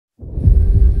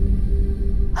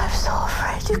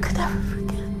you could ever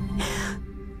forget.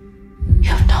 You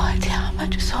have no idea how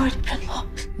much has already been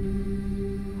lost.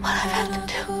 What I've had to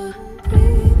do.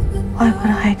 Why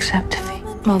would I accept defeat?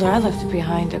 Mulder, I left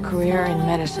behind a career in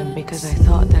medicine because I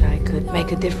thought that I could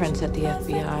make a difference at the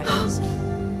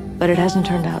FBI. But it hasn't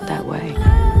turned out that way.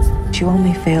 You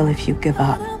only fail if you give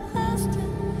up.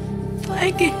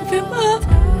 I gave him up.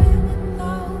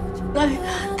 I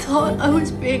thought I was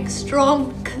being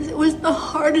strong because it was the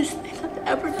hardest thing I've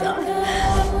ever done.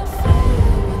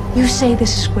 You say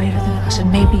this is greater than us,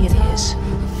 and maybe it is.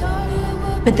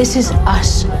 But this is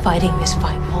us fighting this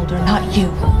fight, Mulder, not you.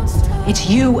 It's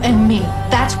you and me.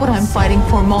 That's what I'm fighting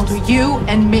for, Mulder. You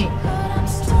and me.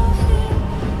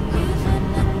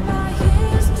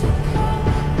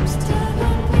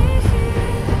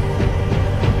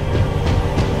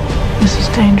 This is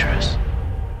dangerous.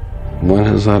 When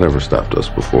has that ever stopped us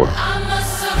before? I'm a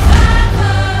survivor.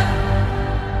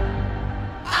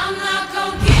 I'm not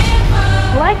gonna give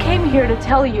up. Well, I came here to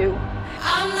tell you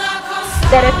I'm not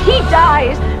gonna that if he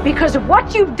dies because of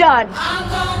what you've done, I'm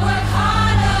gonna work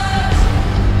harder.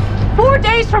 4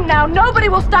 days from now, nobody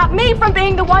will stop me from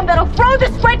being the one that'll throw the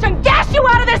switch and gas you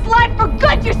out of this life for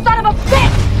good, you son of a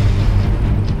bitch!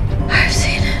 I've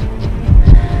seen it.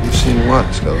 You've seen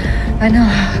what, Scully? I know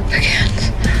how it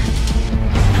begins.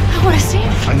 I want to see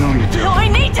it. I know you do. No, I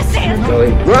need to see it.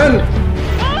 Scully, run!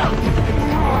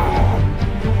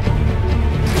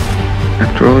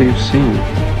 After all you've seen,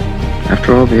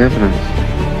 after all the evidence,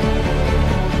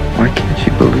 why can't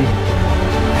you believe?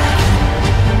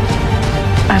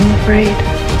 I'm afraid.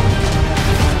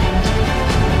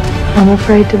 I'm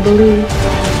afraid to believe.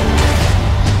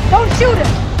 Don't shoot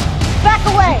him! Back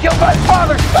away! Kill my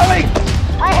father, Scully!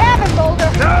 I have him, Mulder!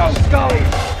 No, Scully!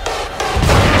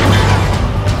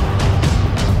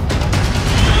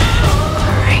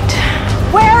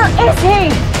 Where is he?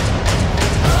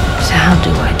 So how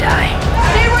do I die?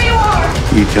 Stay where you are!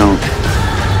 You don't.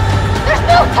 There's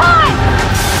no time!